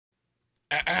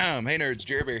Hey nerds,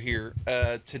 Jerry Bear here.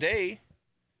 Today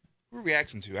we're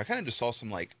reacting to. I kind of just saw some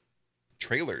like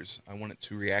trailers I wanted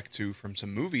to react to from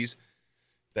some movies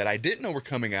that I didn't know were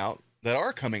coming out, that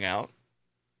are coming out,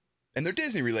 and they're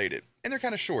Disney related, and they're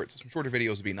kind of short. So some shorter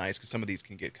videos would be nice because some of these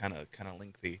can get kind of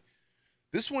lengthy.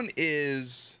 This one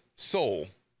is Soul.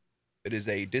 It is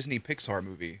a Disney Pixar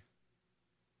movie,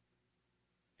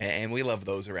 and we love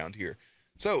those around here.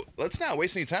 So let's not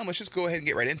waste any time. Let's just go ahead and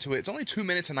get right into it. It's only 2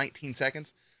 minutes and 19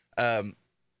 seconds. I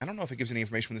don't know if it gives any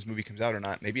information when this movie comes out or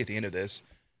not. Maybe at the end of this.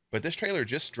 But this trailer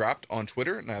just dropped on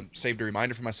Twitter, and I saved a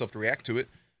reminder for myself to react to it.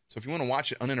 So if you want to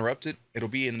watch it uninterrupted, it'll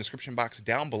be in the description box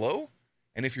down below.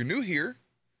 And if you're new here,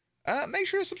 make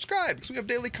sure to subscribe because we have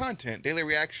daily content, daily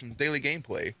reactions, daily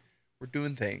gameplay. We're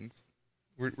doing things.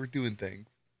 We're doing things.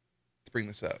 Let's bring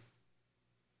this up.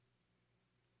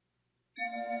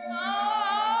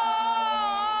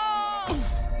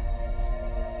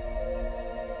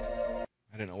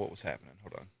 I didn't know what was happening.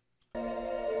 Hold on.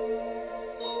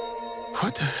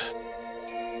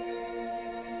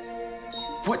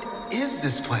 What is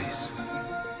this place?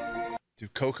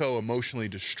 Dude, Coco emotionally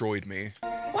destroyed me.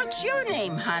 What's your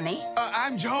name, honey?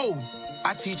 I'm Joe.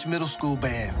 I teach middle school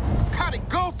band. Got it,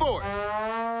 go for it.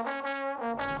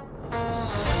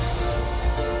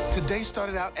 Today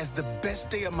started out as the best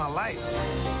day of my life.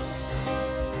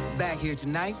 Back here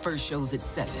tonight, first show's at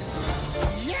 7.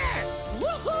 Yes!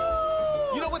 Woohoo!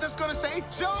 You know what that's gonna say?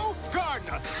 Joe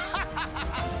Gardner.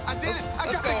 I did it.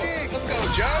 I got the gig. Let's go,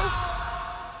 Joe.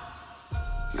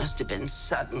 Must have been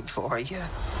sudden for you.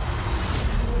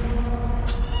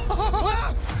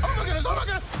 Ah! Oh my goodness! Oh my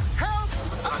goodness! Help!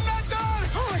 I'm not done!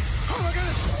 Oh my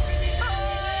goodness!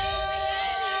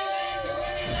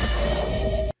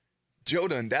 Joe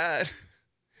done died.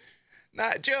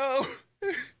 Not Joe.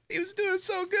 He was doing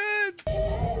so good.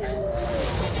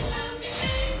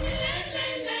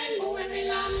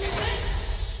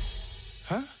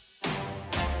 Huh?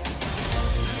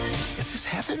 Is this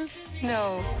heaven?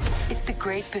 No, it's the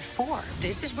great before.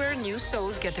 This is where new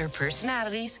souls get their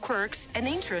personalities, quirks, and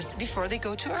interests before they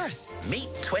go to Earth. Meet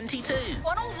 22.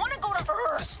 I don't want to go to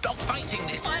Earth. Stop fighting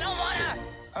this. I don't want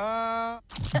to.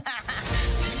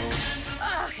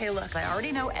 Okay, look, I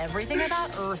already know everything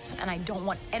about Earth, and I don't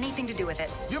want anything to do with it.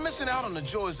 You're missing out on the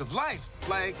joys of life,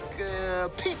 like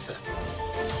pizza.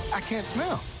 I can't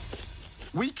smell.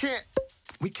 We can't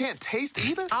taste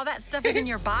either. All that stuff is in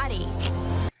your body.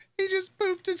 He just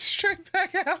pooped it straight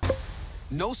back out.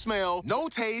 No smell, no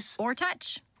taste. Or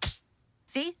touch.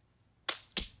 See?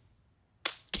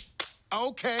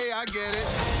 Okay, I get it.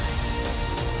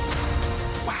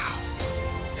 Wow,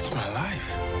 it's my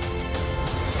life.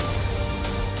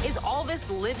 Is all this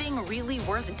living really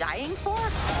worth dying for?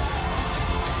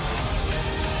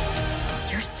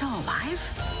 You're still alive?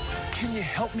 Can you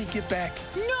help me get back?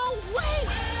 No way!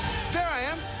 There I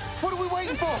am. What are we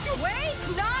waiting for? Wait,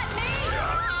 not me!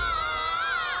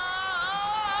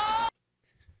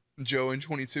 Joe and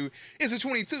 22. It's a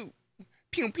 22.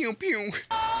 Pew, pew, pew.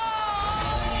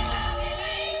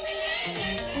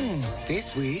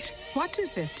 This weird. What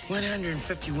is it?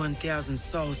 151,000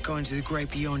 souls going to the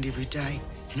great beyond every day.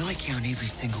 And I count every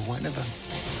single one of them.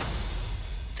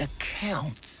 The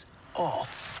count's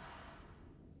off.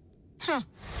 Huh.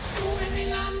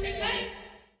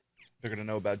 They're going to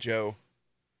know about Joe.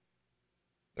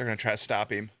 They're going to try to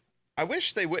stop him. I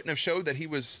wish they wouldn't have showed that he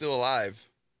was still alive.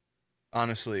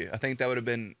 Honestly, I think that would have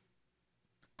been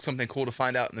something cool to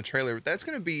find out in the trailer. That's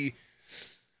going to be...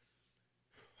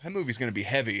 That movie's going to be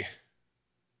heavy.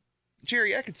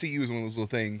 Jerry, I could see you as one of those little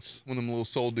things. One of them little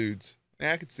soul dudes.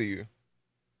 Yeah, I could see you.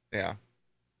 Yeah.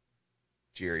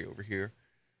 Jerry over here.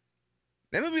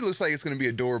 That movie looks like it's going to be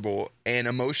adorable and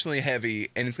emotionally heavy,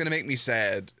 and it's going to make me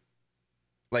sad.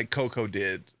 Like Coco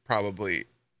did, probably.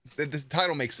 The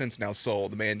title makes sense now, Soul.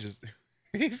 The man just...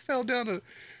 He fell down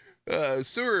a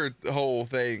sewer hole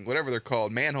thing, whatever they're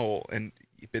called, manhole, and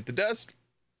he bit the dust.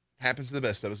 Happens to the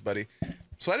best of us, buddy.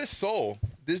 So that is Soul,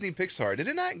 Disney Pixar. Did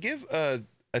it not give a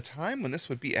time when this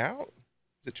would be out?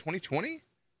 Is it 2020?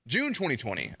 June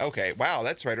 2020. Okay, wow,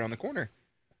 that's right around the corner.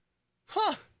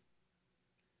 Huh.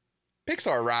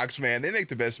 Pixar rocks, man. They make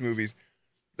the best movies.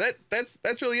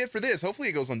 That's really it for this. Hopefully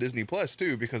it goes on Disney Plus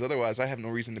too, because otherwise I have no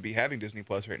reason to be having Disney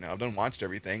Plus right now. I've done watched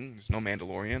everything. There's no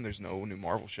Mandalorian. There's no new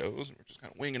Marvel shows. And we're just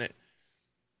kind of winging it.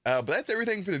 But that's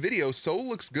everything for the video. Soul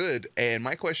looks good. And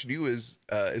my question to you is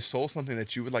Soul something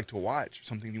that you would like to watch? Or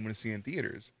something you want to see in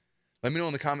theaters? Let me know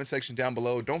in the comment section down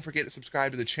below. Don't forget to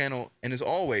subscribe to the channel. And as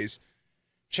always,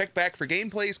 check back for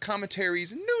gameplays,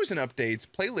 commentaries, news, and updates.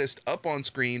 Playlist up on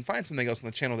screen. Find something else on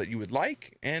the channel that you would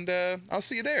like. And I'll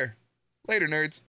see you there. Later, nerds.